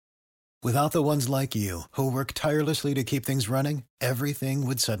Without the ones like you, who work tirelessly to keep things running, everything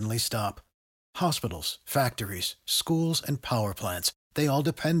would suddenly stop. Hospitals, factories, schools, and power plants, they all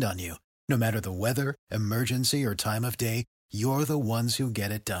depend on you. No matter the weather, emergency, or time of day, you're the ones who get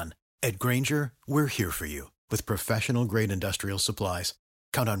it done. At Grainger, we're here for you with professional-grade industrial supplies.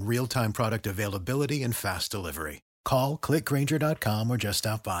 Count on real-time product availability and fast delivery. Call, clickgrainger.com, or just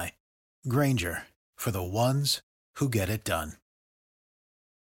stop by. Grainger, for the ones who get it done.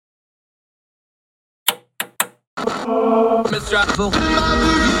 Let's wait.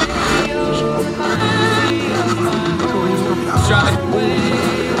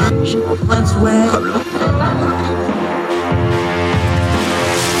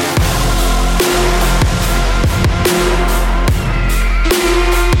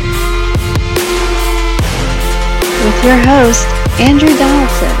 With your host, Andrew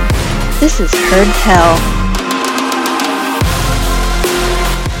Donaldson. This is Heard Tell.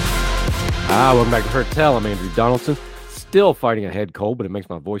 Welcome back to Heard Tell. I'm Andrew Donaldson. Still fighting a head cold, but it makes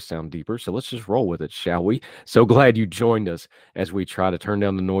my voice sound deeper. So let's just roll with it, shall we? So glad you joined us as we try to turn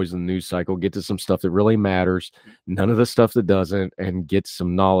down the noise in the news cycle, get to some stuff that really matters, none of the stuff that doesn't, and get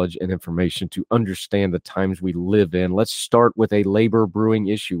some knowledge and information to understand the times we live in. Let's start with a labor brewing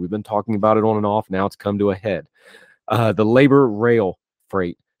issue. We've been talking about it on and off. Now it's come to a head. The labor rail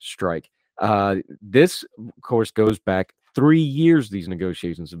freight strike. This, of course, goes back 3 years. These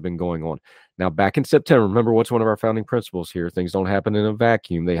negotiations have been going on. Now, back in September, remember what's one of our founding principles here? Things don't happen in a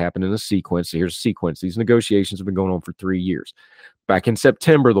vacuum. They happen in a sequence. So here's a sequence. These negotiations have been going on for 3 years. Back in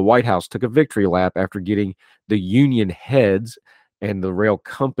September, the White House took a victory lap after getting the union heads and the rail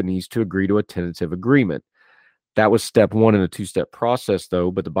companies to agree to a tentative agreement. That was step one in a two-step process,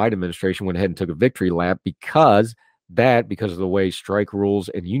 though, but the Biden administration went ahead and took a victory lap because of the way strike rules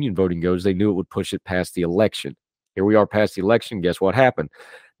and union voting goes, they knew it would push it past the election. Here we are past the election. Guess what happened?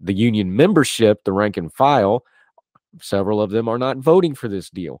 The union membership, the rank and file, several of them are not voting for this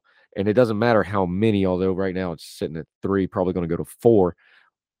deal. And it doesn't matter how many, although right now it's sitting at 3, probably going to go to 4.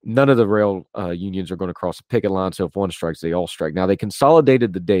 None of the rail unions are going to cross the picket line. So if one strikes, they all strike. Now, they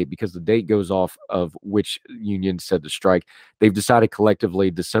consolidated the date because the date goes off of which union said to strike. They've decided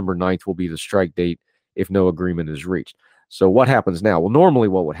collectively December 9th will be the strike date if no agreement is reached. So what happens now? Well, normally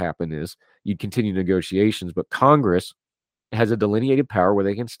what would happen is you'd continue negotiations, but Congress has a delineated power where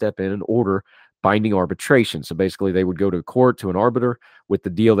they can step in and order binding arbitration. So basically they would go to court, to an arbiter with the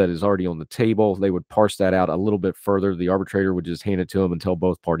deal that is already on the table. They would parse that out a little bit further. The arbitrator would just hand it to them and tell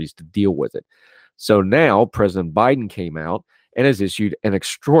both parties to deal with it. So now President Biden came out and has issued an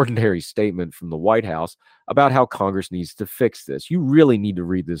extraordinary statement from the White House about how Congress needs to fix this. You really need to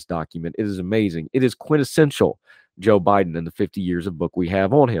read this document. It is amazing. It is quintessential Joe Biden and the 50 years of book we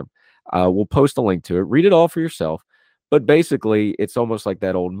have on him. We'll post a link to it. Read it all for yourself. But basically, it's almost like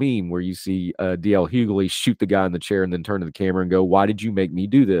that old meme where you see D.L. Hughley shoot the guy in the chair and then turn to the camera and go, "Why did you make me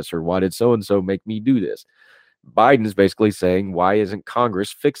do this?" Or "Why did so-and-so make me do this?" Biden's basically saying, why isn't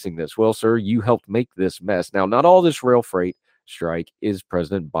Congress fixing this? Well, sir, you helped make this mess. Now, not all this rail freight strike is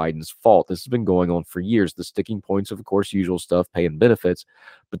President Biden's fault. This has been going on for years. The sticking points of course, usual stuff, pay and benefits.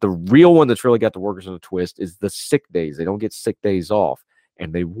 But the real one that's really got the workers in a twist is the sick days. They don't get sick days off.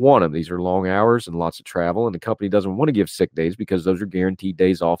 And they want them. These are long hours and lots of travel, and the company doesn't want to give sick days because those are guaranteed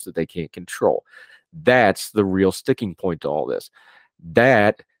days off that they can't control. That's the real sticking point to all this.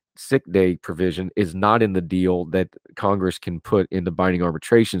 That sick day provision is not in the deal that Congress can put into binding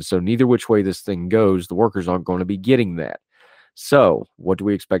arbitration. So neither which way this thing goes, the workers aren't going to be getting that. So what do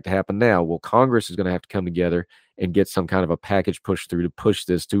we expect to happen now? Well, Congress is going to have to come together and get some kind of a package pushed through to push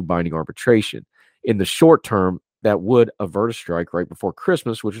this to binding arbitration. In the short term, that would avert a strike right before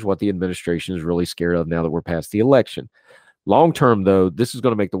Christmas, which is what the administration is really scared of now that we're past the election. Long term, though, this is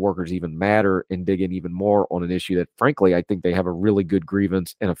going to make the workers even madder and dig in even more on an issue that, frankly, I think they have a really good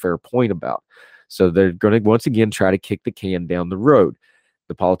grievance and a fair point about. So they're going to, once again, try to kick the can down the road.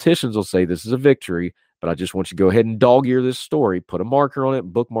 The politicians will say this is a victory, but I just want you to go ahead and dog-ear this story, put a marker on it,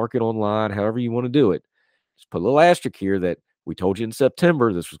 bookmark it online, however you want to do it. Just put a little asterisk here that we told you in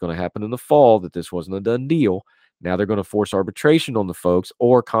September this was going to happen in the fall, that this wasn't a done deal. Now they're going to force arbitration on the folks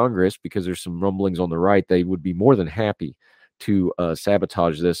or Congress, because there's some rumblings on the right. They would be more than happy to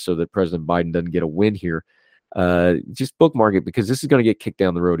sabotage this so that President Biden doesn't get a win here. Just bookmark it, because this is going to get kicked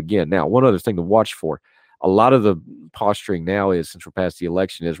down the road again. Now, one other thing to watch for. A lot of the posturing now is, since we're past the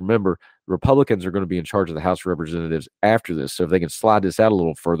election, is remember, Republicans are going to be in charge of the House of Representatives after this. So if they can slide this out a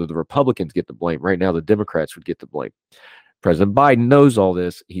little further, the Republicans get the blame. Right now, the Democrats would get the blame. President Biden knows all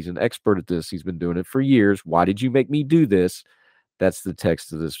this. He's an expert at this. He's been doing it for years. Why did you make me do this? That's the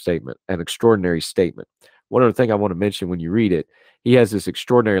text of this statement, an extraordinary statement. one other thing I want to mention when you read it, he has this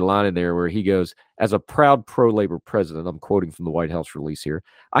extraordinary line in there where he goes, as a proud pro-labor president, I'm quoting from the White House release here,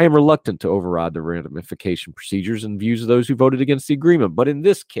 I am reluctant to override the ratification procedures and views of those who voted against the agreement. But in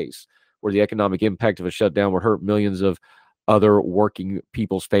this case, where the economic impact of a shutdown would hurt millions of other working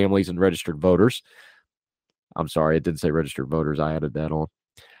people's families and registered voters. I'm sorry, it didn't say registered voters. I added that on.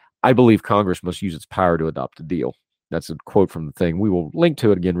 I believe Congress must use its power to adopt a deal. That's a quote from the thing. We will link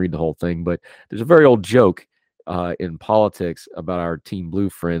to it again, read the whole thing. But there's a very old joke in politics about our Team Blue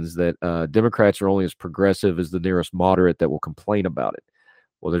friends that Democrats are only as progressive as the nearest moderate that will complain about it.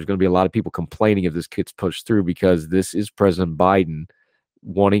 Well, there's going to be a lot of people complaining if this gets pushed through, because this is President Biden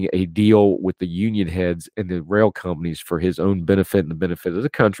wanting a deal with the union heads and the rail companies for his own benefit and the benefit of the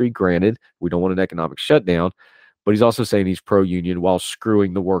country. Granted, we don't want an economic shutdown, but he's also saying he's pro-union while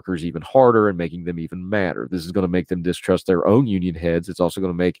screwing the workers even harder and making them even madder. This is going to make them distrust their own union heads. It's also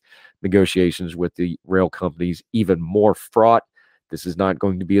going to make negotiations with the rail companies even more fraught. This is not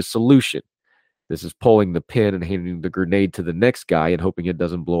going to be a solution. This is pulling the pin and handing the grenade to the next guy and hoping it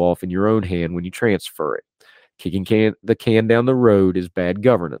doesn't blow off in your own hand when you transfer it. Kicking the can down the road is bad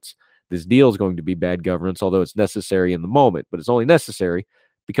governance. This deal is going to be bad governance, although it's necessary in the moment, but it's only necessary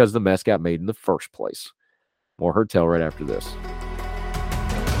because the mess got made in the first place. More Heard Tell right after this.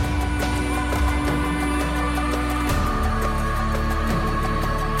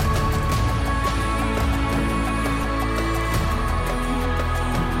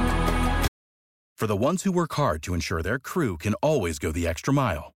 For the ones who work hard to ensure their crew can always go the extra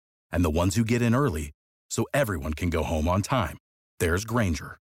mile, and the ones who get in early so everyone can go home on time, there's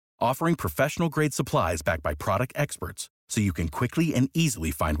Grainger, offering professional-grade supplies backed by product experts so you can quickly and easily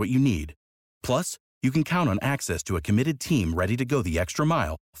find what you need. Plus, you can count on access to a committed team ready to go the extra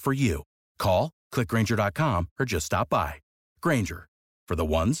mile for you. Call, click Grainger.com, or just stop by. Grainger, for the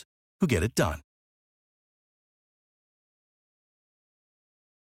ones who get it done.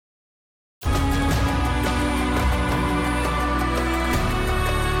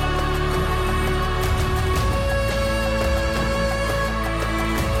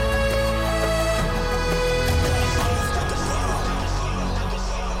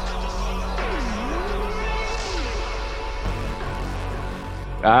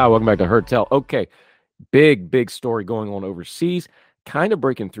 Welcome back to Heard Tell. Okay, big story going on overseas, kind of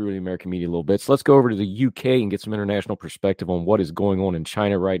breaking through in the American media a little bit. So let's go over to the UK and get some international perspective on what is going on in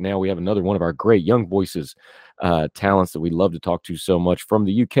China right now. We have another one of our great young voices, talents that we love to talk to so much from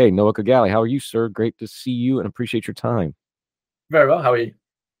the UK. Noah Kigali, how are you, sir? Great to see you and appreciate your time. Very well. How are you?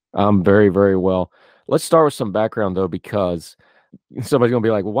 I'm very, very well. Let's start with some background, though, because somebody's going to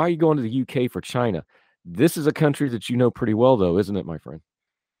be like, well, why are you going to the UK for China? This is a country that you know pretty well, though, isn't it, my friend?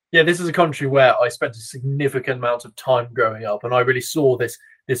 Yeah, this is a country where I spent a significant amount of time growing up, and I really saw this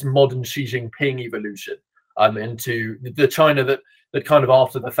modern Xi Jinping evolution into the China that kind of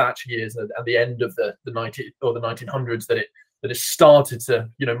after the Thatcher years and the end of the 1900s that it started to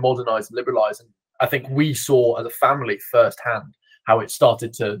modernize and liberalize. And I think we saw as a family firsthand how it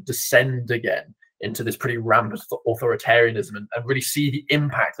started to descend again into this pretty rampant authoritarianism and really see the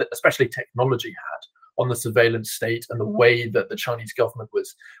impact that especially technology had on the surveillance state and the way that the Chinese government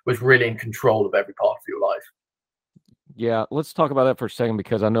was really in control of every part of your life. Yeah, let's talk about that for a second,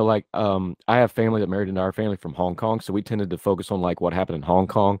 because I know I have family that married into our family from Hong Kong, so we tended to focus on what happened in Hong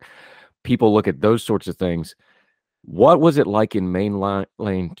Kong. People look at those sorts of things. What was it like in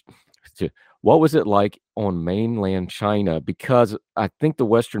what was it like on mainland China? Because I think the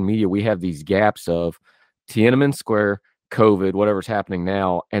Western media, we have these gaps of Tiananmen Square, COVID, whatever's happening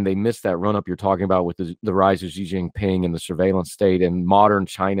now, and they missed that run-up you're talking about with the rise of Xi Jinping and the surveillance state and modern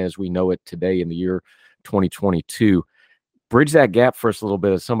China as we know it today in the year 2022. Bridge that gap for us a little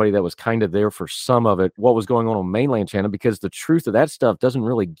bit as somebody that was kind of there for some of it, what was going on mainland China, because the truth of that stuff doesn't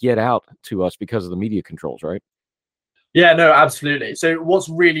really get out to us because of the media controls, right? Yeah, no, absolutely. So what's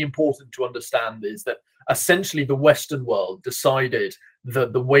really important to understand is that essentially the Western world decided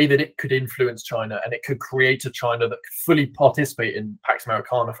that the way that it could influence China and it could create a China that could fully participate in Pax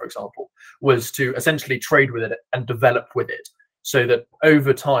Americana, for example, was to essentially trade with it and develop with it. So that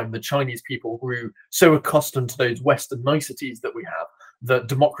over time, the Chinese people grew so accustomed to those Western niceties that we have, that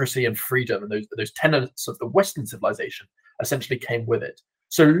democracy and freedom and those tenets of the Western civilization essentially came with it.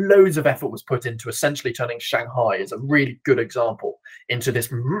 So loads of effort was put into essentially turning Shanghai, as a really good example, into this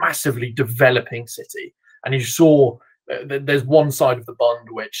massively developing city. And you saw there's one side of the Bund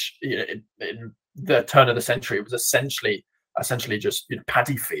which, in the turn of the century, was essentially just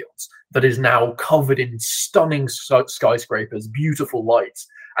paddy fields that is now covered in stunning skyscrapers, beautiful lights.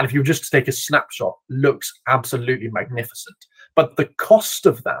 And if you were just to take a snapshot, looks absolutely magnificent. But the cost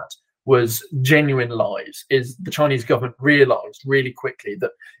of that was genuine lies, is the Chinese government realized really quickly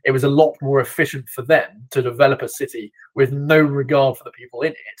that it was a lot more efficient for them to develop a city with no regard for the people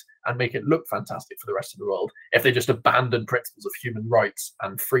in it and make it look fantastic for the rest of the world if they just abandoned principles of human rights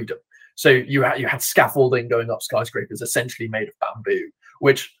and freedom. So you had scaffolding going up skyscrapers essentially made of bamboo,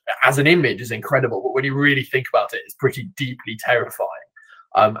 which as an image is incredible, but when you really think about it, it's pretty deeply terrifying.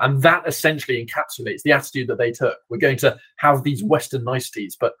 And that essentially encapsulates the attitude that they took. We're going to have these Western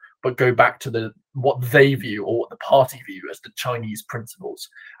niceties, but go back to what they view, or what the party view, as the Chinese principles.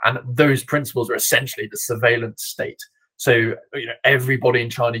 And those principles are essentially the surveillance state. So everybody in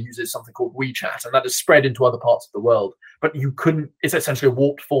China uses something called WeChat, and that is spread into other parts of the world. But it's essentially a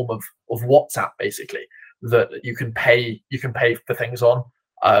warped form of WhatsApp, basically, that you can pay for things on.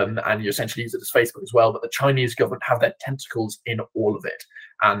 And you essentially use it as Facebook as well. But the Chinese government have their tentacles in all of it.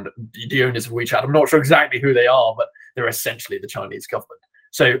 And the owners of WeChat, I'm not sure exactly who they are, but they're essentially the Chinese government.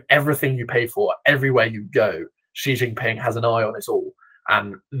 So everything you pay for, everywhere you go, Xi Jinping has an eye on it all.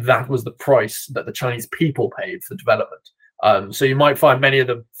 And that was the price that the Chinese people paid for development. So you might find many of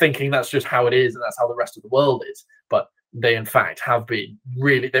them thinking that's just how it is and that's how the rest of the world is. But they, in fact, have been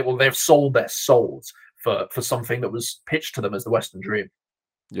really, they've sold their souls for something that was pitched to them as the Western dream.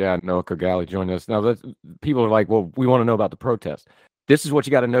 Yeah, Noah Kogali joined us. Now, people are like, well, we want to know about the protest. This is what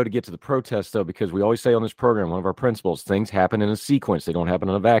you got to know to get to the protest, though, because we always say on this program, one of our principles, things happen in a sequence. They don't happen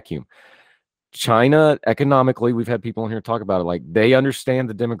in a vacuum. China, economically, we've had people in here talk about it, like they understand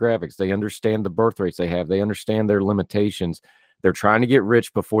the demographics. They understand the birth rates they have. They understand their limitations. They're trying to get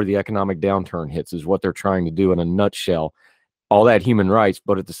rich before the economic downturn hits is what they're trying to do in a nutshell. All that human rights,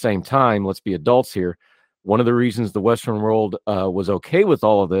 but at the same time, let's be adults here. One of the reasons the Western world was okay with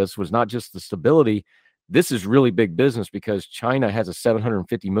all of this was not just the stability. This is really big business because China has a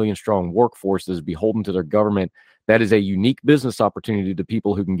 750 million strong workforce that is beholden to their government. That is a unique business opportunity to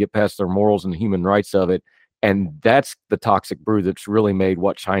people who can get past their morals and the human rights of it. And that's the toxic brew that's really made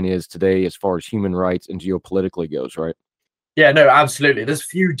what China is today as far as human rights and geopolitically goes, right? Yeah, no, absolutely. There's a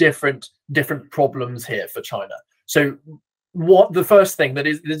few different problems here for China. So what the first thing that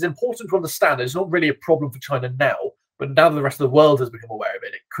is important to understand, it's not really a problem for China now, but now that the rest of the world has become aware of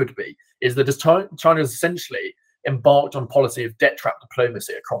it, it could be, is that as China has essentially embarked on policy of debt trap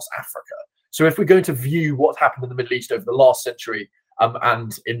diplomacy across Africa. So if we're going to view what's happened in the Middle East over the last century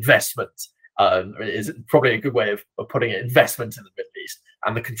and investment, is probably a good way of putting it, investment in the Middle East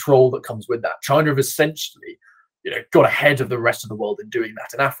and the control that comes with that. China have essentially got ahead of the rest of the world in doing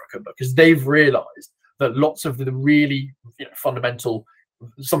that in Africa, because they've realized that lots of the really fundamental,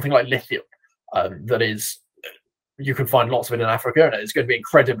 something like lithium, that is, you can find lots of it in Africa, and it's going to be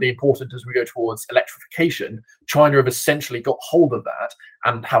incredibly important as we go towards electrification. China have essentially got hold of that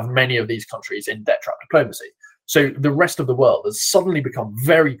and have many of these countries in debt trap diplomacy. So the rest of the world has suddenly become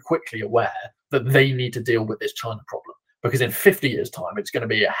very quickly aware that they need to deal with this China problem, because in 50 years' time, it's going to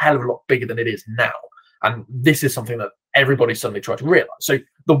be a hell of a lot bigger than it is now. And this is something that everybody suddenly tried to realize. So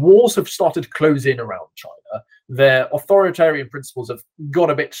the walls have started to close in around China. Their authoritarian principles have got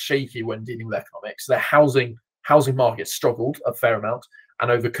a bit shaky when dealing with economics. Their housing market struggled a fair amount. And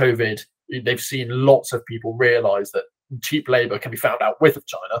over COVID, they've seen lots of people realize that cheap labor can be found out with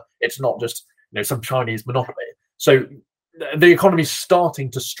China. It's not just some Chinese monopoly. So the economy is starting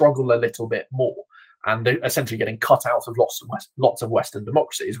to struggle a little bit more. And they're essentially getting cut out of lots of Western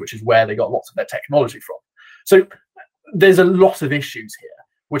democracies, which is where they got lots of their technology from. So there's a lot of issues here,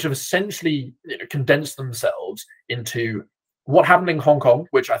 which have essentially condensed themselves into what happened in Hong Kong,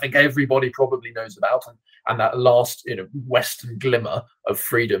 which I think everybody probably knows about, and that last Western glimmer of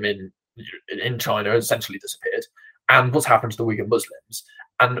freedom in China essentially disappeared, and what's happened to the Uyghur Muslims.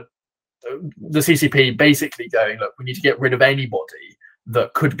 And the CCP basically going, look, we need to get rid of anybody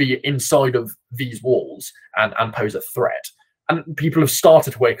that could be inside of these walls and pose a threat. And people have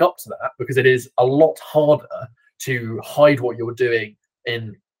started to wake up to that, because it is a lot harder to hide what you're doing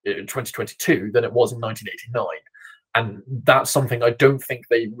in 2022 than it was in 1989. And that's something I don't think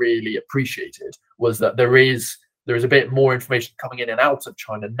they really appreciated, was that there is a bit more information coming in and out of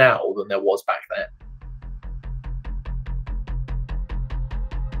China now than there was back then.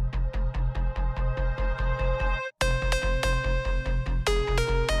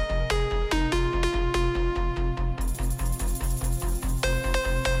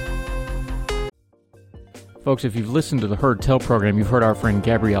 Folks, if you've listened to the Heard Tell program, you've heard our friend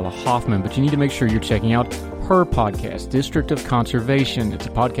Gabriella Hoffman, but you need to make sure you're checking out her podcast, District of Conservation. It's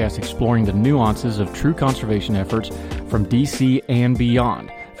a podcast exploring the nuances of true conservation efforts from DC and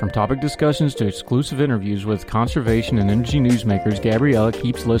beyond. From topic discussions to exclusive interviews with conservation and energy newsmakers, Gabriella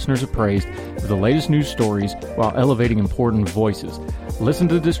keeps listeners appraised of the latest news stories while elevating important voices. Listen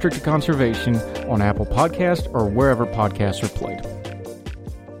to the District of Conservation on Apple Podcasts or wherever podcasts are played.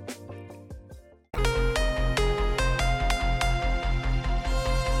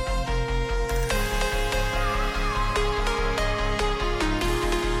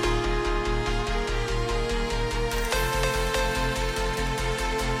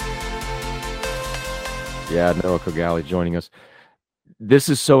 Yeah, Noah Kogali joining us. This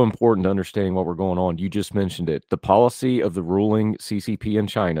is so important to understanding what we're going on. You just mentioned it. The policy of the ruling CCP in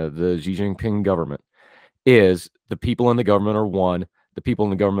China, the Xi Jinping government, is the people in the government are one. The people in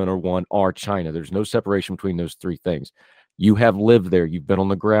the government are one are China. There's no separation between those three things. You have lived there. You've been on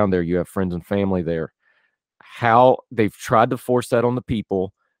the ground there. You have friends and family there. How they've tried to force that on the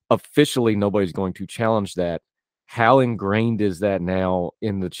people. Officially, nobody's going to challenge that. How ingrained is that now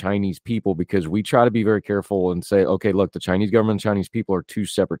in the Chinese people? Because we try to be very careful and say, okay, look, the Chinese government and Chinese people are two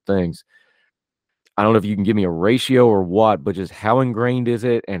separate things. I don't know if you can give me a ratio or what, but just how ingrained is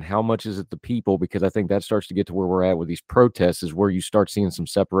it and how much is it the people? Because I think that starts to get to where we're at with these protests is where you start seeing some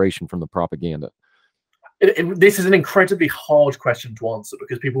separation from the propaganda. This is an incredibly hard question to answer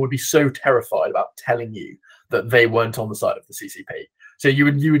because people would be so terrified about telling you that they weren't on the side of the CCP. So you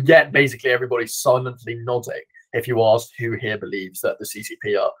would get basically everybody silently nodding if you asked who here believes that the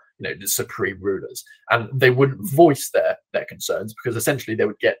CCP are, the supreme rulers, and they wouldn't voice their concerns because essentially they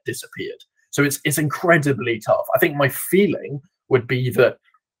would get disappeared. So it's incredibly tough. I think my feeling would be that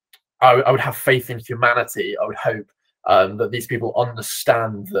I would have faith in humanity. I would hope that these people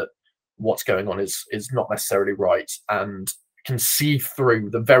understand that what's going on is not necessarily right and can see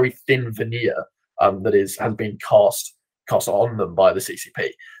through the very thin veneer that has been cast on them by the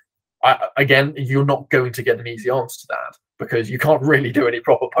CCP. Again, you're not going to get an easy answer to that because you can't really do any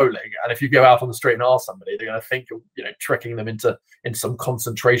proper polling. And if you go out on the street and ask somebody, they're going to think you're tricking them into some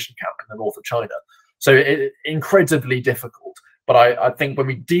concentration camp in the north of China. So incredibly difficult. But I think when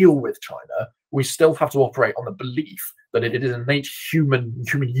we deal with China, we still have to operate on the belief that it is an innate human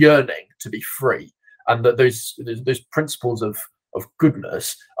yearning to be free, and that those principles of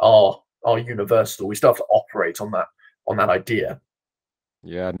goodness are universal. We still have to operate on that idea.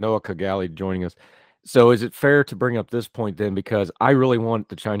 Yeah, Noah Kogali joining us. So is it fair to bring up this point then? Because I really want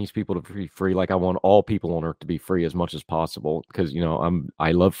the Chinese people to be free. Like I want all people on earth to be free as much as possible. Because,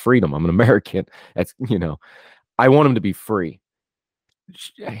 I love freedom. I'm an American. That's, I want them to be free.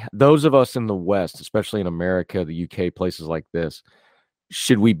 Those of us in the West, especially in America, the UK, places like this,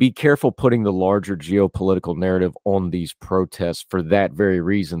 should we be careful putting the larger geopolitical narrative on these protests for that very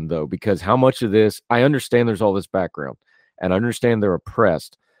reason, though? Because how much of this, I understand there's all this background. And I understand they're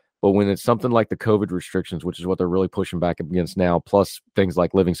oppressed, but when it's something like the COVID restrictions, which is what they're really pushing back against now, plus things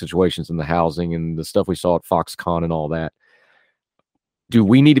like living situations in the housing and the stuff we saw at Foxconn and all that, do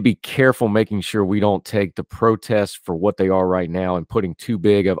we need to be careful making sure we don't take the protests for what they are right now and putting too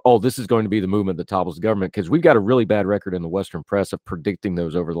big of, this is going to be the movement that topples the government? Because we've got a really bad record in the Western press of predicting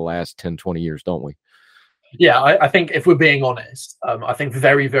those over the last 10, 20 years, don't we? Yeah, I think if we're being honest, I think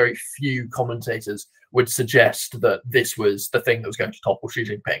very, very few commentators would suggest that this was the thing that was going to topple Xi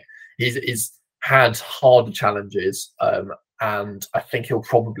Jinping. He's had hard challenges, and I think he'll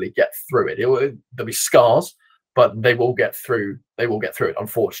probably get through it. There'll be scars, but they will get through. They will get through it,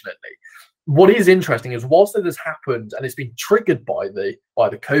 unfortunately. What is interesting is whilst it has happened and it's been triggered by the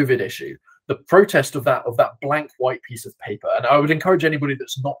COVID issue, the protest of that blank white piece of paper, and I would encourage anybody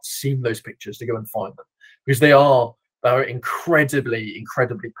that's not seen those pictures to go and find them because they are incredibly,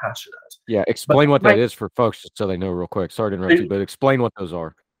 incredibly passionate. Yeah, explain what that is for folks so they know real quick. Sorry to interrupt you, but explain what those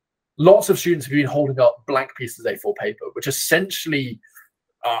are. Lots of students have been holding up blank pieces of A4 paper, which essentially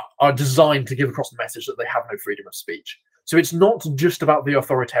are designed to give across the message that they have no freedom of speech. So it's not just about the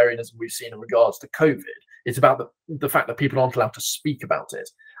authoritarianism we've seen in regards to COVID. It's about the fact that people aren't allowed to speak about it.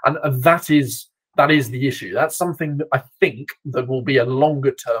 And that is the issue. That's something that I think that will be a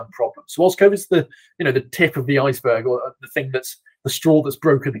longer term problem. So whilst COVID's the tip of the iceberg, or the thing that's the straw that's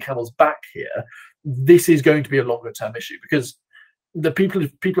broken the camel's back here, this is going to be a longer term issue because the people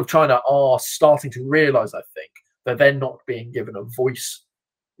of China are starting to realize, I think, that they're not being given a voice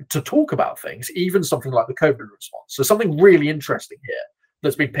to talk about things, even something like the COVID response. So something really interesting here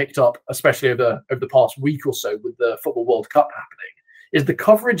that's been picked up, especially over the past week or so with the Football World Cup happening, is the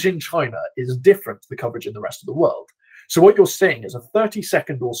coverage in China is different to the coverage in the rest of the world. So what you're seeing is a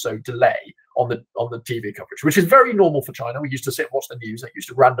 30-second or so delay on the TV coverage, which is very normal for China. We used to sit and watch the news. It used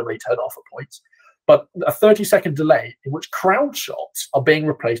to randomly turn off at points. But a 30-second delay in which crowd shots are being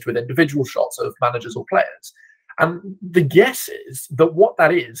replaced with individual shots of managers or players. And the guess is that what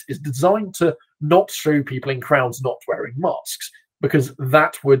that is designed to not show people in crowds not wearing masks, because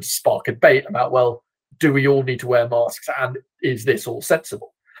that would spark a debate about, well, do we all need to wear masks, and is this all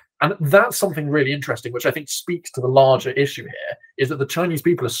sensible? And that's something really interesting, which I think speaks to the larger issue here, is that the Chinese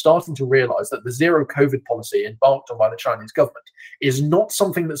people are starting to realize that the zero COVID policy embarked on by the Chinese government is not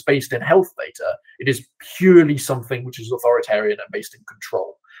something that's based in health data. It is purely something which is authoritarian and based in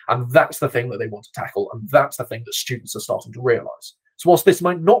control. And that's the thing that they want to tackle. And that's the thing that students are starting to realize. So whilst this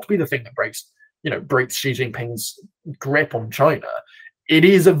might not be the thing that breaks Xi Jinping's grip on China, it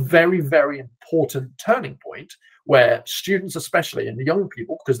is a very, very important turning point where students, especially, and the young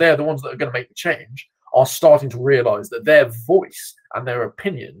people, because they're the ones that are going to make the change, are starting to realize that their voice and their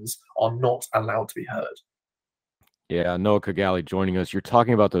opinions are not allowed to be heard. Yeah, Noah Kigali joining us. You're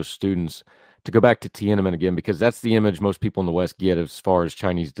talking about those students. To go back to Tiananmen again, because that's the image most people in the West get as far as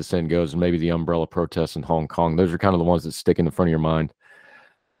Chinese dissent goes, and maybe the umbrella protests in Hong Kong. Those are kind of the ones that stick in the front of your mind.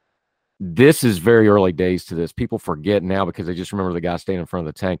 This is very early days to this. People forget now because they just remember the guy standing in front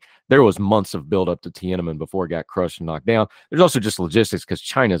of the tank. There was months of build up to Tiananmen before it got crushed and knocked down. There's also just logistics because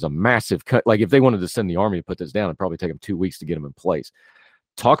China is a massive cut. Like if they wanted to send the army to put this down, it'd probably take them 2 weeks to get them in place.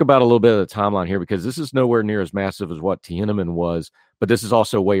 Talk about a little bit of the timeline here, because this is nowhere near as massive as what Tiananmen was, but this is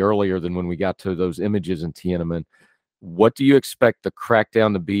also way earlier than when we got to those images in Tiananmen. What do you expect the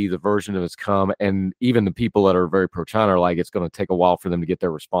crackdown to be, the version of it's come, and even the people that are very pro-China are like, it's going to take a while for them to get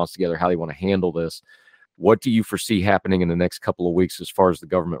their response together, how they want to handle this. What do you foresee happening in the next couple of weeks as far as the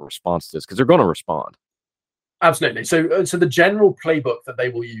government response to this? Because they're going to respond. Absolutely. So the general playbook that they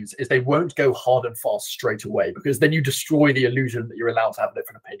will use is they won't go hard and fast straight away, because then you destroy the illusion that you're allowed to have a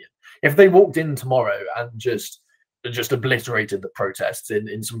different opinion. If they walked in tomorrow and just obliterated the protests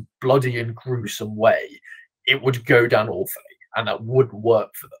in some bloody and gruesome way, it would go down awfully, and that wouldn't work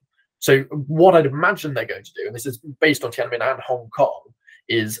for them. So what I'd imagine they're going to do, and this is based on Tiananmen and Hong Kong,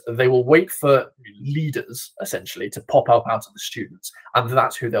 is they will wait for leaders, essentially, to pop up out of the students, and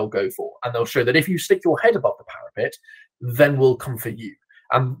that's who they'll go for. And they'll show that if you stick your head above the parapet, then we'll come for you.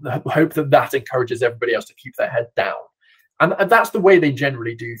 And hope that that encourages everybody else to keep their head down. And that's the way they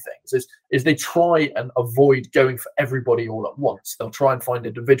generally do things, is they try and avoid going for everybody all at once. They'll try and find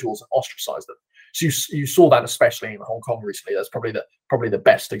individuals and ostracize them. So you saw that especially in Hong Kong recently. That's probably the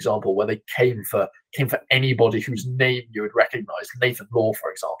best example, where they came for anybody whose name you would recognize. Nathan Law,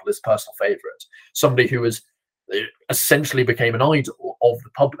 for example, his personal favorite, somebody who was essentially became an idol of the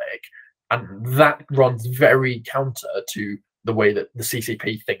public, and that runs very counter to the way that the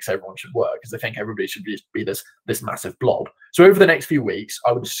CCP thinks everyone should work, because they think everybody should be this massive blob. So over the next few weeks,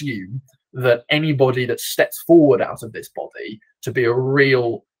 I would assume that anybody that steps forward out of this body to be a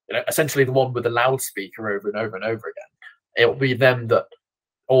real, essentially the one with the loudspeaker over and over and over again, it will be them that,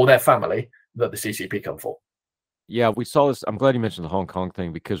 or their family, that the CCP come for. Yeah, we saw this. I'm glad you mentioned the Hong Kong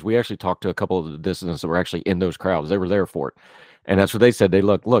thing, because we actually talked to a couple of the dissidents that were actually in those crowds. They were there for it. And that's what they said. They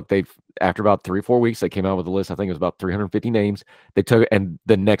look, they've, after about 3 or 4 weeks, they came out with a list. I think it was about 350 names. They took, and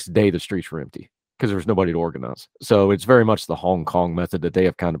the next day the streets were empty because there was nobody to organize. So it's very much the Hong Kong method that they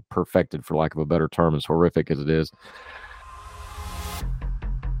have kind of perfected, for lack of a better term, as horrific as it is.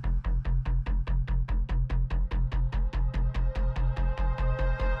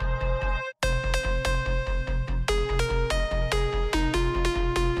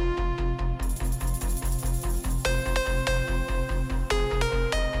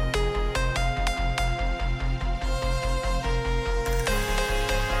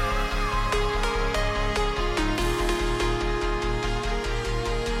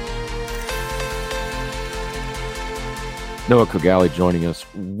 Noah Kigali joining us.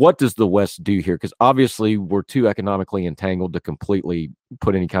 What does the West do here? Because obviously we're too economically entangled to completely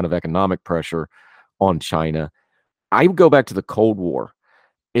put any kind of economic pressure on China. I go back to the Cold War.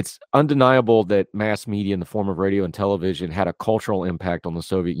 It's undeniable that mass media in the form of radio and television had a cultural impact on the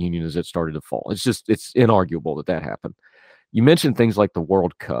Soviet Union as it started to fall. It's inarguable that happened. You mentioned things like the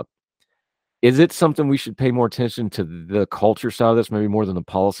World Cup. Is it something we should pay more attention to, the culture side of this, maybe more than the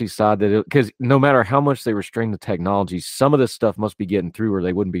policy side? Because no matter how much they restrain the technology, some of this stuff must be getting through, or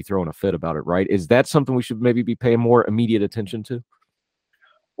they wouldn't be throwing a fit about it, right? Is that something we should maybe be paying more immediate attention to?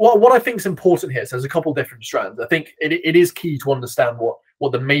 Well, what I think is important here, so there's a couple different strands. I think it is key to understand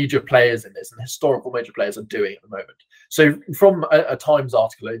what the major players in this and historical major players are doing at the moment. So from a Times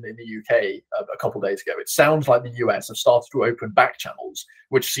article in the UK a couple of days ago, it sounds like the US have started to open back channels,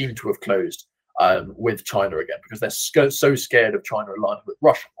 which seem to have closed with China again, because they're so scared of China aligning with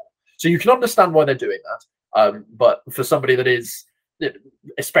Russia. So you can understand why they're doing that. But for somebody that is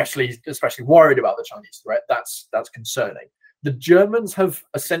especially worried about the Chinese threat, that's concerning. The Germans have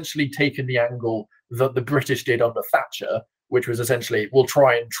essentially taken the angle that the British did under Thatcher, which was essentially, we'll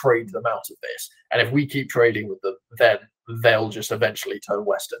try and trade them out of this. And if we keep trading with them, then they'll just eventually turn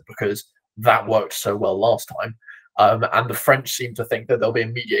Western, because that worked so well last time. And the French seem to think that there'll be a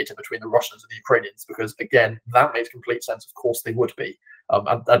mediator between the Russians and the Ukrainians, because, again, that makes complete sense. Of course they would be. I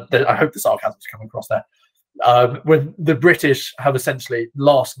hope the sarcasm is coming across there. When the British have essentially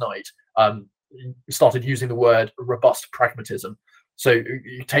last night started using the word robust pragmatism. So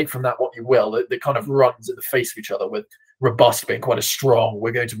you take from that what you will. It kind of runs in the face of each other, with robust being quite a strong.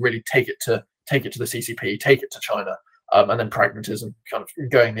 We're going to really take it to the CCP, take it to China, and then pragmatism kind of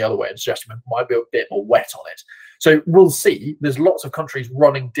going the other way and suggesting it might be a bit more wet on it. So we'll see. There's lots of countries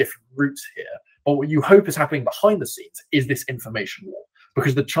running different routes here, but what you hope is happening behind the scenes is this information war,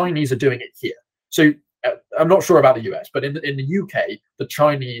 because the Chinese are doing it here. So I'm not sure about the US, but in the UK, the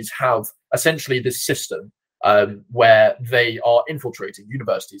Chinese have essentially this system where they are infiltrating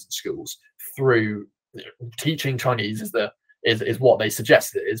universities and schools through teaching Chinese is what they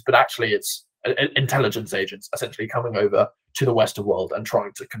suggest it is, but actually it's intelligence agents essentially coming over to the Western world and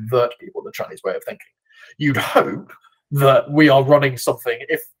trying to convert people to the Chinese way of thinking. You'd hope that we are running something,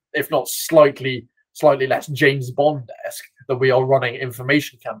 if not slightly less James Bond-esque, that we are running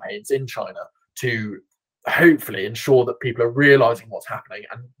information campaigns in China to hopefully ensure that people are realizing what's happening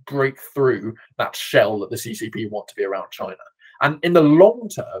and break through that shell that the CCP want to be around China. And in the long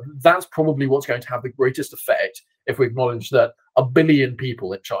term, that's probably what's going to have the greatest effect, if we acknowledge that 1 billion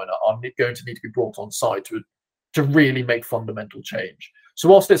people in China are going to need to be brought on side to really make fundamental change. So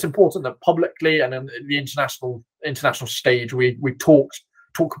whilst it's important that publicly and in the international stage we talk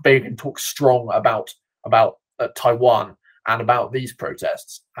big and talk strong about Taiwan and about these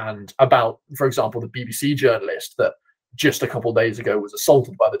protests, and about, for example, the BBC journalist that just a couple of days ago was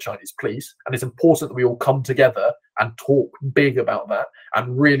assaulted by the Chinese police. And it's important that we all come together and talk big about that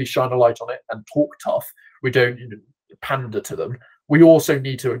and really shine a light on it and talk tough. We don't pander to them. We also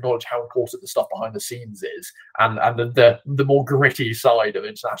need to acknowledge how important the stuff behind the scenes is, and the more gritty side of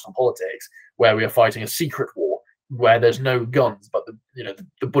international politics, where we are fighting a secret war where there's no guns, but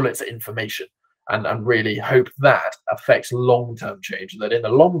the bullets are information. And really hope that affects long-term change, and that in the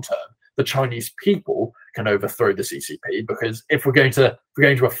long term, the Chinese people can overthrow the CCP. Because if we're going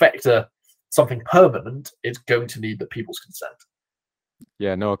to affect something permanent, it's going to need the people's consent.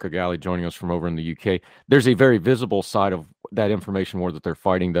 Yeah, Noah Kigali joining us from over in the UK. There's a very visible side of that information war that they're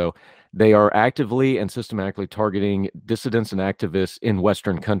fighting, though. They are actively and systematically targeting dissidents and activists in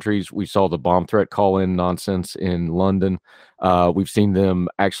Western countries. We saw the bomb threat call-in nonsense in London. We've seen them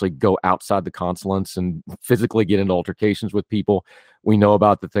actually go outside the consulates and physically get into altercations with people. We know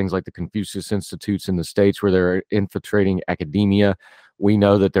about the things like the Confucius Institutes in the States, where they're infiltrating academia. We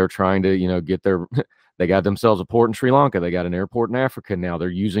know that they're trying to, get their... They got themselves a port in Sri Lanka. They got an airport in Africa now. They're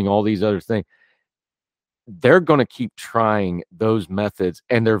using all these other things. They're going to keep trying those methods,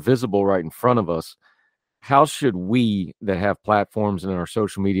 and they're visible right in front of us. How should we that have platforms in our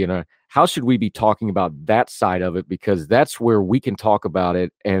social media, how should we be talking about that side of it? Because that's where we can talk about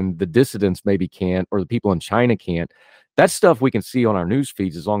it, and the dissidents maybe can't, or the people in China can't. That's stuff we can see on our news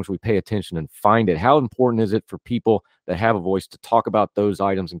feeds as long as we pay attention and find it. How important is it for people that have a voice to talk about those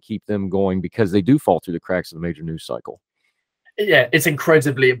items and keep them going, because they do fall through the cracks of the major news cycle? Yeah, it's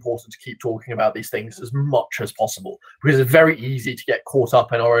incredibly important to keep talking about these things as much as possible, because it's very easy to get caught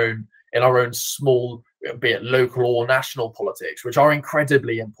up in our own small, be it local or national politics, which are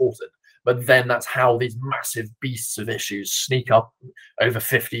incredibly important. But then that's how these massive beasts of issues sneak up over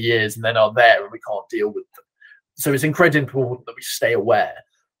 50 years and then are there and we can't deal with them. So it's incredibly important that we stay aware.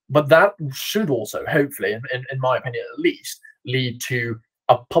 But that should also, hopefully, in my opinion at least, lead to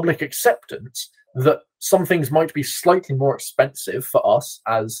a public acceptance that some things might be slightly more expensive for us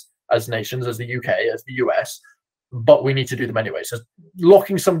as nations, as the UK, as the US, but we need to do them anyway. So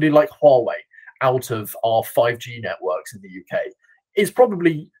locking somebody like Huawei out of our 5G networks in the UK is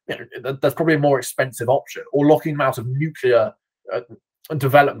probably, that's probably a more expensive option, or locking them out of nuclear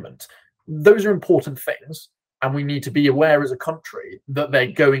development. Those are important things. And we need to be aware as a country that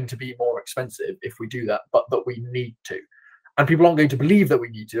they're going to be more expensive if we do that, but that we need to. And people aren't going to believe that we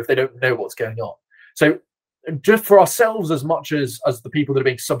need to if they don't know what's going on. So just for ourselves, as much as the people that are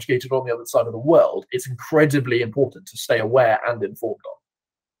being subjugated on the other side of the world, it's incredibly important to stay aware and informed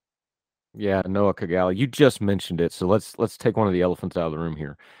on. Yeah, Noah Kigali, you just mentioned it. So let's take one of the elephants out of the room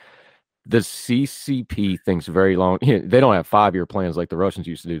here. The CCP thinks very long. They don't have 5-year plans like the Russians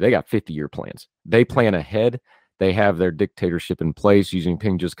used to do. They got 50-year plans. They plan ahead. They have their dictatorship in place. Xi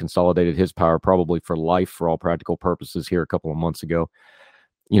Jinping just consolidated his power probably for life for all practical purposes here a couple of months ago.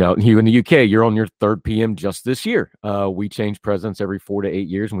 You in the UK, you're on your third PM just this year. We change presidents every 4 to 8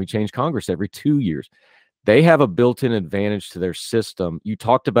 years, and we change Congress every 2 years. They have a built-in advantage to their system. You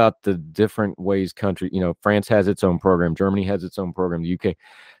talked about the different ways France has its own program, Germany has its own program, the UK.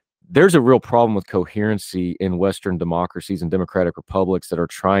 There's a real problem with coherency in Western democracies and democratic republics that are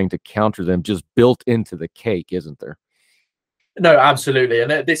trying to counter them, just built into the cake, isn't there? No, absolutely.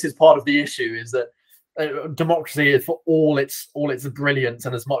 And this is part of the issue, is that democracy, for all its brilliance,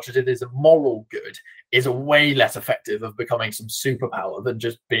 and as much as it is a moral good, is a way less effective of becoming some superpower than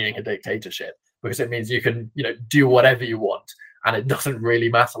just being a dictatorship, because it means you can do whatever you want, and it doesn't really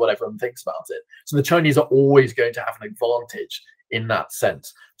matter what everyone thinks about it. So the Chinese are always going to have an advantage in that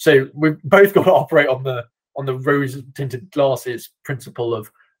sense. So we've both got to operate on the rose-tinted glasses principle of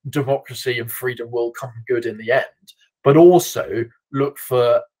democracy and freedom will come good in the end, but also look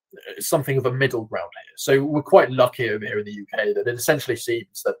for something of a middle ground here. So we're quite lucky over here in the UK that it essentially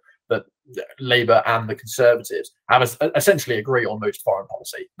seems that Labour and the Conservatives have essentially agree on most foreign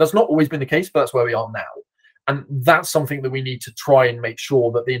policy. That's not always been the case, but that's where we are now. And that's something that we need to try and make sure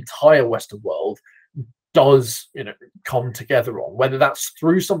that the entire Western world does come together on, whether that's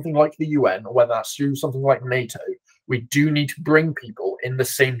through something like the UN or whether that's through something like NATO. We do need to bring people in the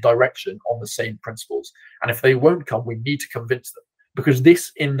same direction on the same principles. And if they won't come, we need to convince them, because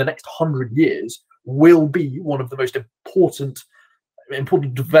this, in the next 100 years, will be one of the most important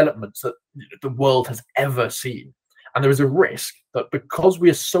developments that the world has ever seen. And there is a risk that because we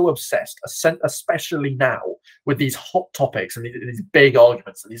are so obsessed, especially now, with these hot topics and these big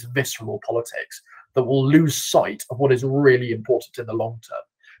arguments and these visceral politics, that we'll lose sight of what is really important in the long term.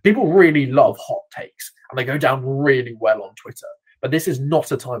 People really love hot takes, and they go down really well on Twitter. But this is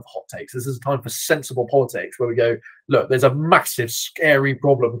not a time for hot takes. This is a time for sensible politics, where we go, look, there's a massive, scary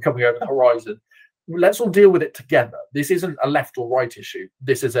problem coming over the horizon. Let's all deal with it together. This isn't a left or right issue.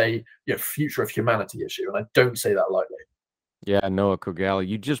 This is a future of humanity issue, and I don't say that lightly. Yeah, Noah Kogali,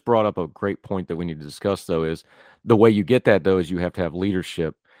 you just brought up a great point that we need to discuss, though, is the way you get that, though, is you have to have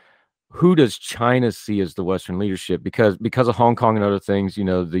leadership. Who does China see as the Western leadership? Because of Hong Kong and other things,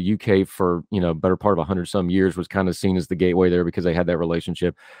 the UK for, better part of 100 some years was kind of seen as the gateway there because they had that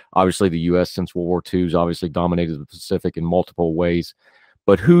relationship. Obviously, the US since World War II has obviously dominated the Pacific in multiple ways.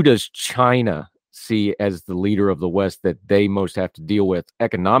 But who does China see as the leader of the West that they most have to deal with?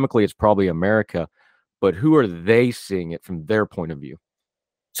 Economically, it's probably America, but who are they seeing it from their point of view?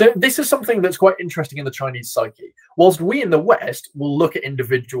 So this is something that's quite interesting in the Chinese psyche. Whilst we in the West will look at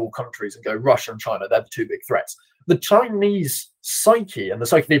individual countries and go, Russia and China, they're the two big threats. The Chinese psyche and the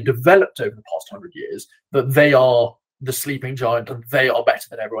psyche they've developed over the past 100 years, that they are the sleeping giant and they are better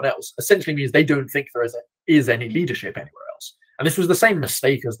than everyone else, essentially means they don't think there is any leadership anywhere else. And this was the same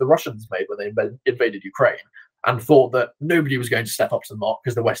mistake as the Russians made when they invaded Ukraine and thought that nobody was going to step up to the mark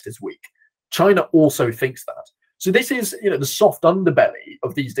because the West is weak. China also thinks that. So this is, the soft underbelly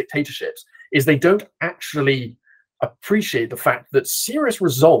of these dictatorships, is they don't actually appreciate the fact that serious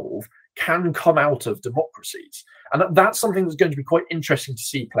resolve can come out of democracies. And that's something that's going to be quite interesting to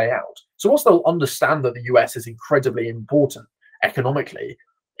see play out. So whilst they'll understand that the US is incredibly important economically,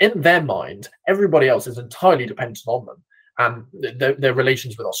 in their mind, everybody else is entirely dependent on them. And their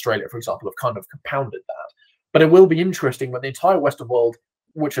relations with Australia, for example, have kind of compounded that. But it will be interesting when the entire Western world,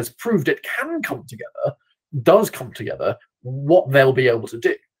 which has proved it can come together, does come together, what they'll be able to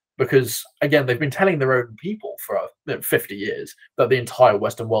do. Because, again, they've been telling their own people for 50 years that the entire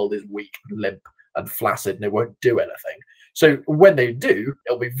Western world is weak and limp and flaccid and it won't do anything. So when they do,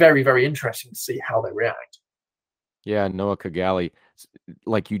 it'll be very, very interesting to see how they react. Yeah, Noah Kogali,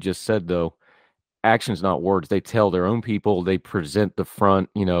 like you just said, though, actions, not words. They tell their own people, they present the front,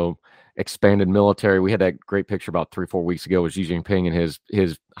 expanded military. We had that great picture about 3-4 weeks ago with Xi Jinping and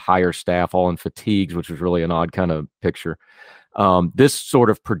his higher staff all in fatigues, which was really an odd kind of picture. This sort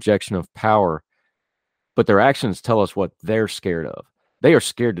of projection of power, but their actions tell us what they're scared of. They are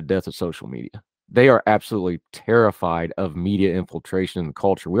scared to death of social media. They are absolutely terrified of media infiltration in the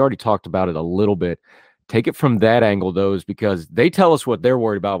culture. We already talked about it a little bit. Take it from that angle, though, is because they tell us what they're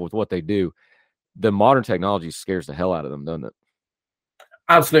worried about with what they do. The modern technology scares the hell out of them, doesn't it?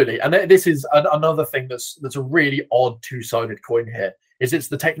 Absolutely. And this is another thing that's a really odd two-sided coin here, is it's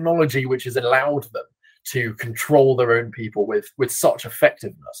the technology which has allowed them to control their own people with such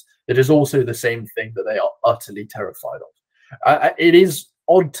effectiveness. It is also the same thing that they are utterly terrified of. It is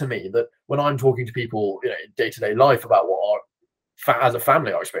odd to me that when I'm talking to people in day-to-day life about what as a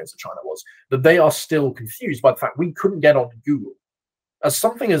family our experience of China was, that they are still confused by the fact we couldn't get on Google. As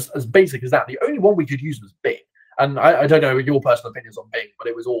something as basic as that, the only one we could use was Bing. And I don't know your personal opinions on Bing, but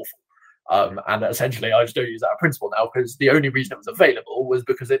it was awful. And essentially, I just don't use that principle now because the only reason it was available was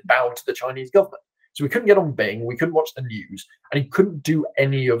because it bowed to the Chinese government. So we couldn't get on Bing, we couldn't watch the news, and you couldn't do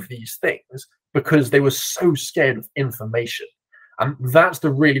any of these things because they were so scared of information. And that's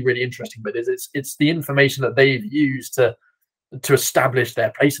the really, really interesting bit. Is it's the information that they've used to establish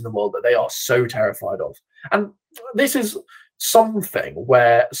their place in the world that they are so terrified of. And this is something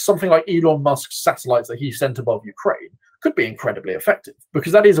where something like Elon Musk's satellites that he sent above Ukraine could be incredibly effective,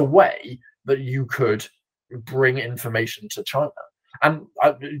 because that is a way that you could bring information to China. And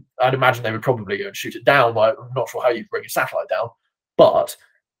I'd imagine they would probably go and shoot it down. I'm not sure how you'd bring a satellite down, but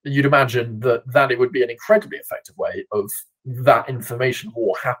you'd imagine that it would be an incredibly effective way of that information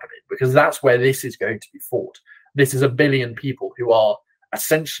war happening, because that's where this is going to be fought. This is 1 billion people who are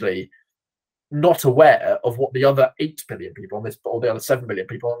essentially not aware of what the other 8 billion people on this, or the other 7 billion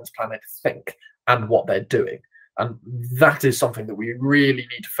people on this planet think and what they're doing. And that is something that we really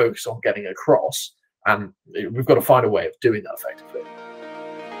need to focus on getting across. And we've got to find a way of doing that effectively.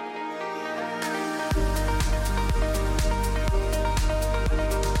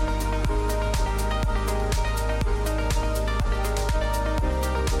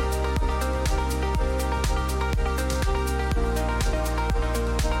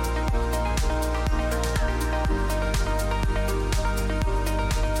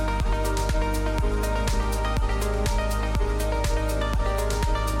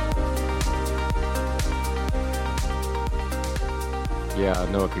 Yeah,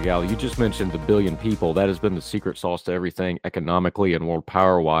 Noah Kigali, you just mentioned the 1 billion people. That has been the secret sauce to everything economically and world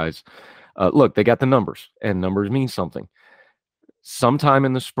power-wise. Look, they got the numbers, and numbers mean something. Sometime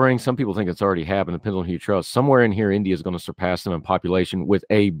in the spring, some people think it's already happened, depends on who you trust. Somewhere in here, India is going to surpass them in population with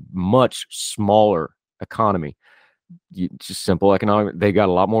a much smaller economy. Just simple economic. They got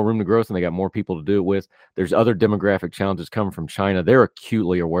a lot more room to growth, and they got more people to do it with. There's other demographic challenges coming from China. They're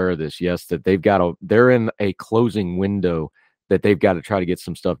acutely aware of this. Yes, that they're in a closing window that they've got to try to get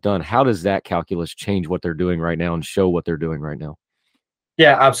some stuff done. How does that calculus change what they're doing right now and show what they're doing right now?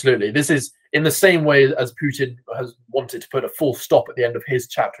 Yeah, absolutely. This is in the same way as Putin has wanted to put a full stop at the end of his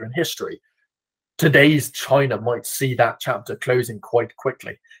chapter in history. Today's China might see that chapter closing quite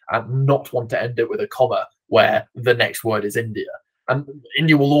quickly and not want to end it with a comma where the next word is India. And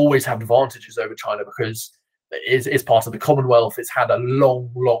India will always have advantages over China because it's part of the Commonwealth. It's had a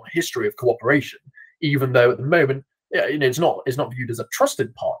long, long history of cooperation, even though at the moment, yeah, it's not viewed as a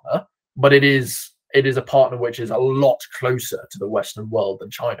trusted partner, but it is a partner which is a lot closer to the Western world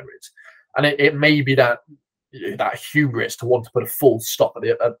than China is. And it may be that hubris to want to put a full stop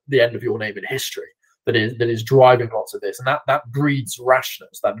at the end of your name in history that is driving lots of this, and that breeds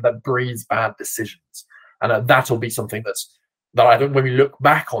rashness, that breeds bad decisions, and that'll be something that I think when we look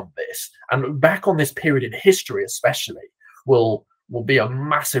back on this and look back on this period in history, especially, will be a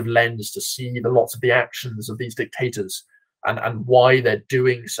massive lens to see the lots of the actions of these dictators and why they're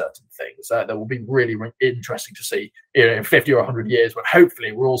doing certain things. That will be really, really interesting to see in 50 or 100 years when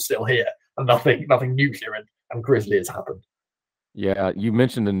hopefully we're all still here and nothing nuclear and grisly has happened. Yeah, you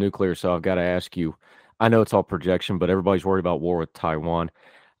mentioned the nuclear, so I've got to ask you. I know it's all projection, but everybody's worried about war with Taiwan.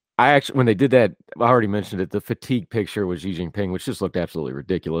 When they did that, I already mentioned it, the fatigue picture with Xi Jinping, which just looked absolutely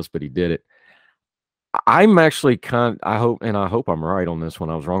ridiculous, but he did it. I'm actually I hope I'm right on this one.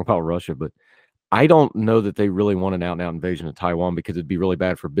 I was wrong about Russia, but I don't know that they really want an out-and-out invasion of Taiwan because it'd be really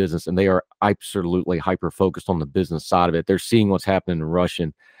bad for business, and they are absolutely hyper-focused on the business side of it. They're seeing what's happening in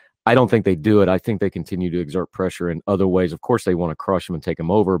Russia. I don't think they do it. I think they continue to exert pressure in other ways. Of course, they want to crush them and take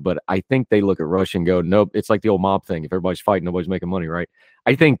them over, but I think they look at Russia and go, nope, it's like the old mob thing. If everybody's fighting, nobody's making money, right?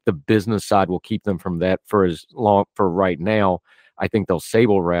 I think the business side will keep them from that for right now. I think they'll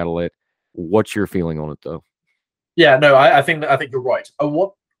sable rattle it. What's your feeling on it, though? Yeah, no, I think you're right.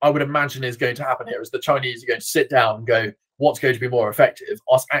 What I would imagine is going to happen here is the Chinese are going to sit down and go, what's going to be more effective?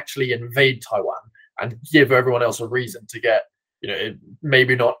 Us actually invade Taiwan and give everyone else a reason to get,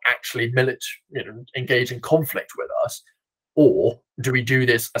 maybe not actually engage in conflict with us, or do we do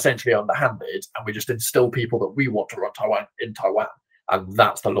this essentially underhanded and we just instill people that we want to run Taiwan in Taiwan, and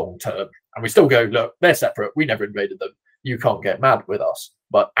that's the long term, and we still go, look, they're separate, we never invaded them, you can't get mad with us,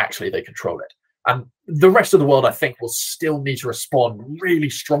 but actually they control it. And the rest of the world, I think, will still need to respond really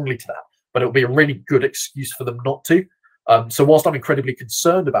strongly to that, but it'll be a really good excuse for them not to. So whilst I'm incredibly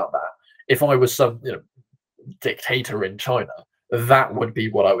concerned about that, if I was some dictator in China, that would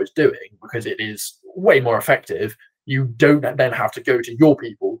be what I was doing, because it is way more effective. You don't then have to go to your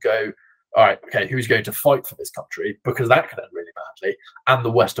people, go, all right, okay, who's going to fight for this country? Because that could end really badly. And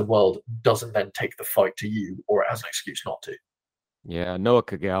the Western world doesn't then take the fight to you, or it has an excuse not to. Yeah, Noah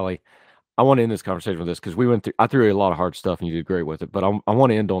Kigali, I want to end this conversation with this because I threw a lot of hard stuff and you did great with it, but I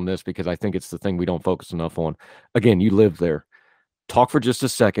want to end on this because I think it's the thing we don't focus enough on. Again, you live there. Talk for just a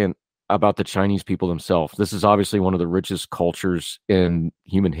second about the Chinese people themselves. This is obviously one of the richest cultures in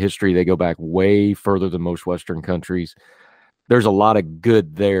human history. They go back way further than most Western countries. There's a lot of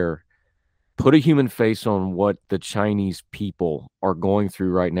good there. Put a human face on what the Chinese people are going through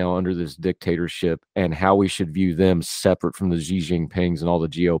right now under this dictatorship and how we should view them separate from the Xi Jinpings and all the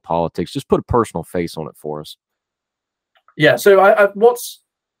geopolitics. Just put a personal face on it for us. Yeah. So what's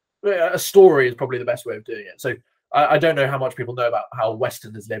a story is probably the best way of doing it. So I don't know how much people know about how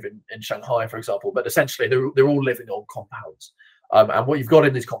Westerners live in Shanghai, for example, but essentially they're all living on compounds. And what you've got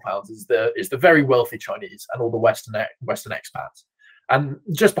in these compounds is the very wealthy Chinese and all the Western expats. And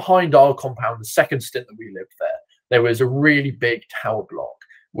just behind our compound, the second stint that we lived there was a really big tower block,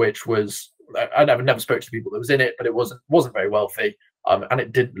 which was I never spoke to people that was in it, but it wasn't very wealthy, and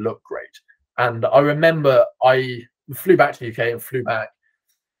it didn't look great. And I remember I flew back to the UK and flew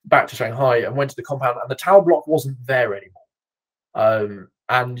back to Shanghai and went to the compound, and the tower block wasn't there anymore.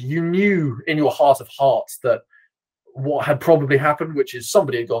 And you knew in your heart of hearts that what had probably happened, which is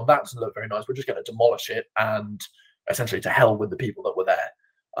somebody had gone, that doesn't look very nice, we're just going to demolish it and essentially to hell with the people that were there.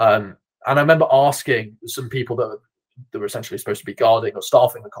 And I remember asking some people that were essentially supposed to be guarding or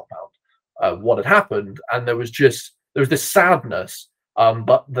staffing the compound what had happened, and there was this sadness,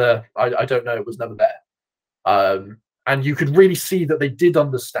 but I don't know, it was never there. And you could really see that they did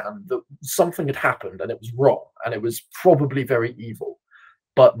understand that something had happened and it was wrong and it was probably very evil,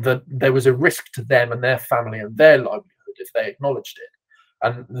 but that there was a risk to them and their family and their livelihood if they acknowledged it.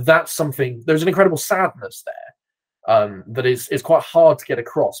 And that's something, there's an incredible sadness there that is quite hard to get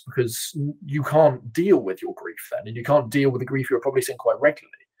across, because you can't deal with your grief then, and you can't deal with the grief you're probably seeing quite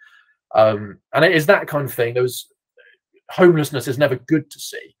regularly. And it is that kind of thing. Homelessness is never good to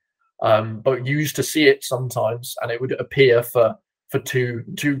see. But you used to see it sometimes, and it would appear for 2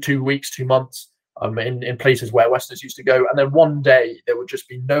 weeks, 2 months, in places where Westerners used to go. And then one day there would just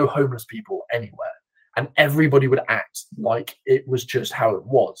be no homeless people anywhere, and everybody would act like it was just how it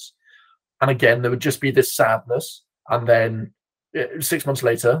was. And again, there would just be this sadness, and then 6 months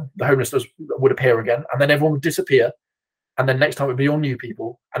later, the homelessness would appear again, and then everyone would disappear. And then next time it would be all new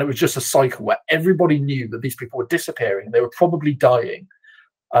people, and it was just a cycle where everybody knew that these people were disappearing. They were probably dying.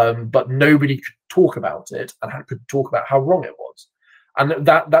 But nobody could talk about it and could talk about how wrong it was. And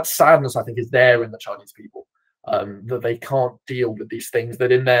that sadness, I think, is there in the Chinese people, that they can't deal with these things,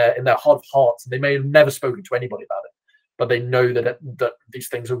 that in their heart of hearts, and they may have never spoken to anybody about it, but they know that these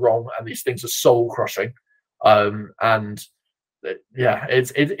things are wrong and these things are soul crushing.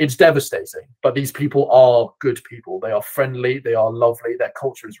 It's devastating. But these people are good people. They are friendly. They are lovely. Their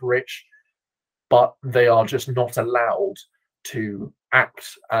culture is rich, but they are just not allowed to act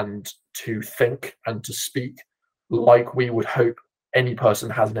and to think and to speak like we would hope any person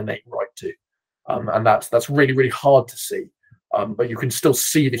has an innate right to. And that's really, really hard to see. But you can still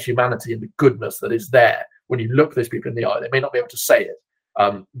see the humanity and the goodness that is there when you look those people in the eye. They may not be able to say it,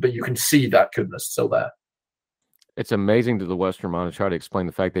 but you can see that goodness still there. It's amazing to the Western mind to try to explain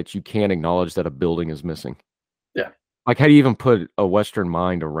the fact that you can't acknowledge that a building is missing. Yeah. Like, how do you even put a Western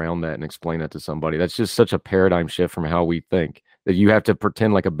mind around that and explain that to somebody? That's just such a paradigm shift from how we think, that you have to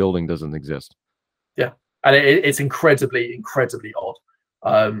pretend like a building doesn't exist. Yeah. And it's incredibly, incredibly odd.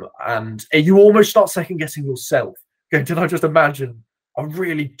 And you almost start second guessing yourself. Going, did I just imagine a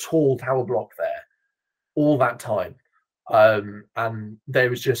really tall tower block there all that time? And there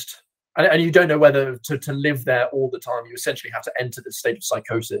was just, and you don't know whether to live there all the time. You essentially have to enter this state of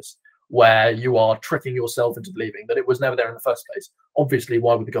psychosis where you are tricking yourself into believing that it was never there in the first place. Obviously,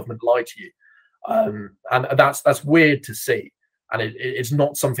 why would the government lie to you? And that's weird to see. And it's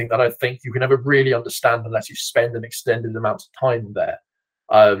not something that I think you can ever really understand unless you spend an extended amount of time there.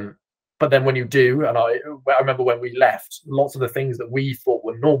 But then when you do, and I remember when we left, lots of the things that we thought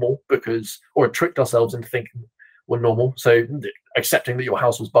were normal or tricked ourselves into thinking were normal. So accepting that your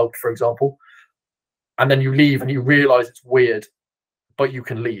house was bugged, for example, and then you leave and you realize it's weird, but you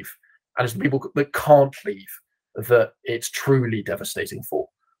can leave. And it's the people that can't leave that it's truly devastating for.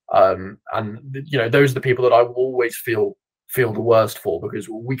 And those are the people that I will always feel the worst for, because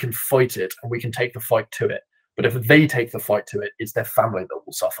we can fight it and we can take the fight to it. But if they take the fight to it, it's their family that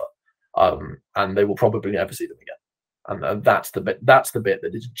will suffer, and they will probably never see them again. And that's the bit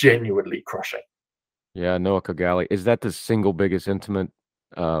that is genuinely crushing. Yeah, Noah Kogali, is that the single biggest is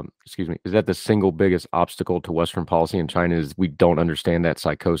that the single biggest obstacle to Western policy in China, is we don't understand that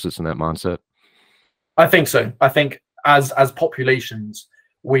psychosis and that mindset? I think so. I think as populations,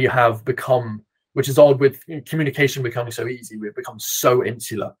 we have become, which is odd with communication becoming so easy, we've become so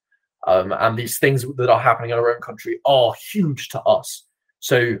insular. And these things that are happening in our own country are huge to us.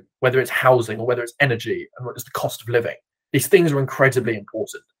 So whether it's housing or whether it's energy and what is the cost of living, these things are incredibly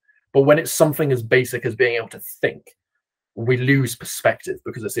important. But when it's something as basic as being able to think, we lose perspective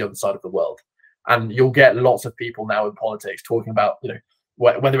because it's the other side of the world. And you'll get lots of people now in politics talking about,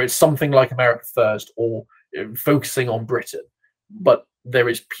 whether it's something like America First or focusing on Britain, but there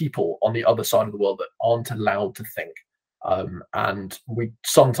is people on the other side of the world that aren't allowed to think. And we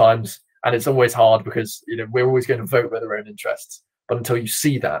sometimes, and it's always hard because we're always going to vote with our own interests. But until you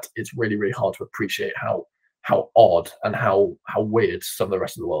see that, it's really, really hard to appreciate how odd and how weird some of the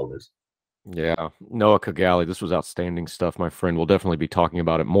rest of the world is. Yeah, Noah Kigali, this was outstanding stuff, my friend. We'll definitely be talking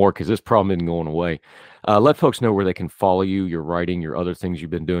about it more because this problem isn't going away. Let folks know where they can follow you, your writing, your other things you've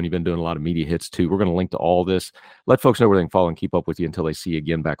been doing. You've been doing a lot of media hits too. We're going to link to all this. Let folks know where they can follow and keep up with you until they see you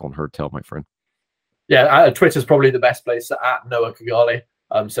again back on Heard Tell, my friend. Yeah, Twitter's probably the best place, at Noah Kigali.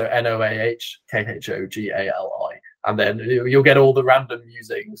 So NOAHKHOGALI. And then you'll get all the random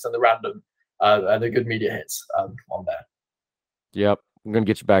musings and the random and the good media hits on there. Yep. I'm going to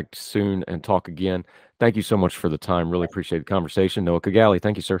get you back soon and talk again. Thank you so much for the time. Really appreciate the conversation. Noah Kigali,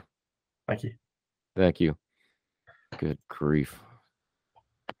 thank you, sir. Thank you. Thank you. Good grief.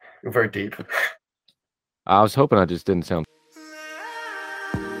 You're very deep. I was hoping I just didn't sound...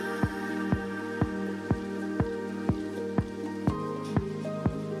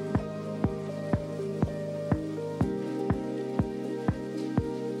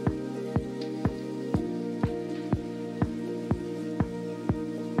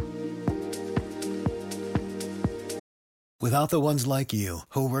 Without the ones like you,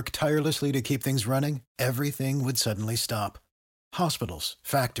 who work tirelessly to keep things running, everything would suddenly stop. Hospitals,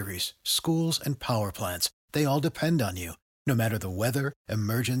 factories, schools, and power plants, they all depend on you. No matter the weather,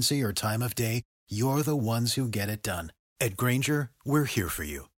 emergency, or time of day, you're the ones who get it done. At Grainger, we're here for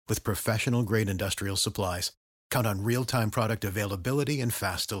you with professional-grade industrial supplies. Count on real-time product availability and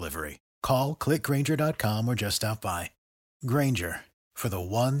fast delivery. Call, click Grainger.com, or just stop by. Grainger, for the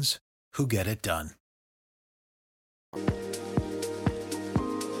ones who get it done.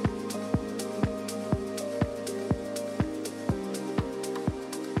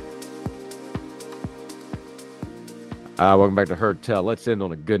 Welcome back to Heard Tell. Let's end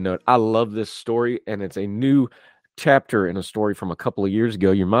on a good note. I love this story, and it's a new chapter in a story from a couple of years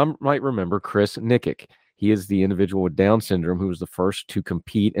ago. Your mom might remember Chris Nikic. He is the individual with Down syndrome who was the first to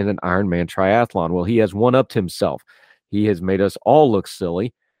compete in an Ironman triathlon. Well, he has one-upped himself. He has made us all look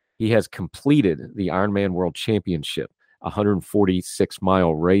silly. He has completed the Ironman World Championship, a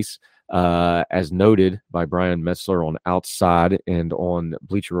 146-mile race, as noted by Brian Metzler on Outside and on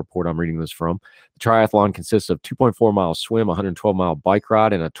Bleacher Report I'm reading this from. The triathlon consists of 2.4-mile swim, 112-mile bike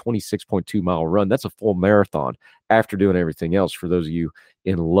ride, and a 26.2-mile run. That's a full marathon after doing everything else for those of you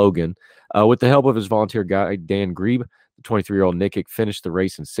in Logan. With the help of his volunteer guide, Dan Grebe, the 23-year-old Nikic finished the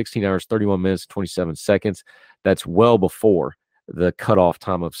race in 16 hours, 31 minutes, 27 seconds. That's well before the cutoff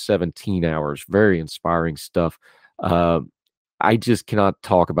time of 17 hours. Very inspiring stuff. I just cannot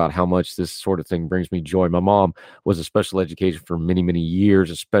talk about how much this sort of thing brings me joy. My mom was a special education for many, many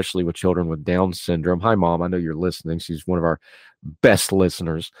years, especially with children with Down syndrome. Hi, Mom. I know you're listening. She's one of our best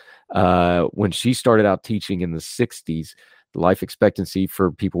listeners. When she started out teaching in the 60s, the life expectancy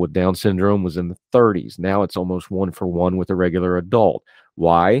for people with Down syndrome was in the 30s. Now it's almost 1-for-1 with a regular adult.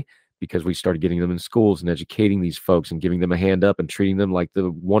 Why? Because we started getting them in schools and educating these folks and giving them a hand up and treating them like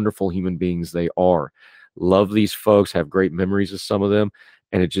the wonderful human beings they are. Love these folks, have great memories of some of them,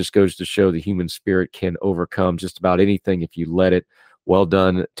 and it just goes to show the human spirit can overcome just about anything if you let it. Well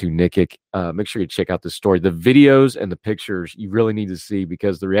done to Nikic. Make sure you check out this story. The videos and the pictures you really need to see,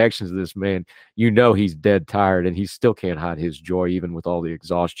 because the reactions of this man, he's dead tired, and he still can't hide his joy even with all the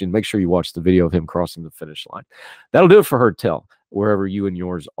exhaustion. Make sure you watch the video of him crossing the finish line. That'll do it for Heard Tell. Wherever you and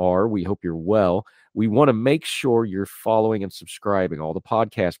yours are, we hope you're well. We want to make sure you're following and subscribing all the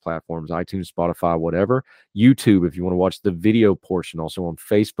podcast platforms, iTunes, Spotify, whatever. YouTube, if you want to watch the video portion, also on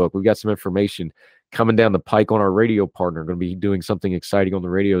Facebook. We've got some information coming down the pike on our radio partner. Going to be doing something exciting on the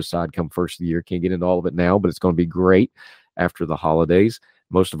radio side come first of the year. Can't get into all of it now, but it's going to be great after the holidays.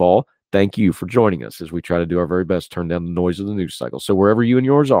 Most of all, thank you for joining us as we try to do our very best to turn down the noise of the news cycle. So wherever you and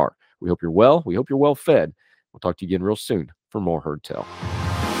yours are, we hope you're well. We hope you're well fed. We'll talk to you again real soon for more Heard Tell.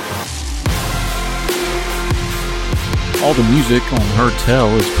 All the music on Heard Tell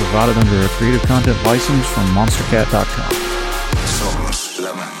is provided under a Creative Content license from monstercat.com. Somos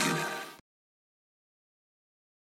la máquina.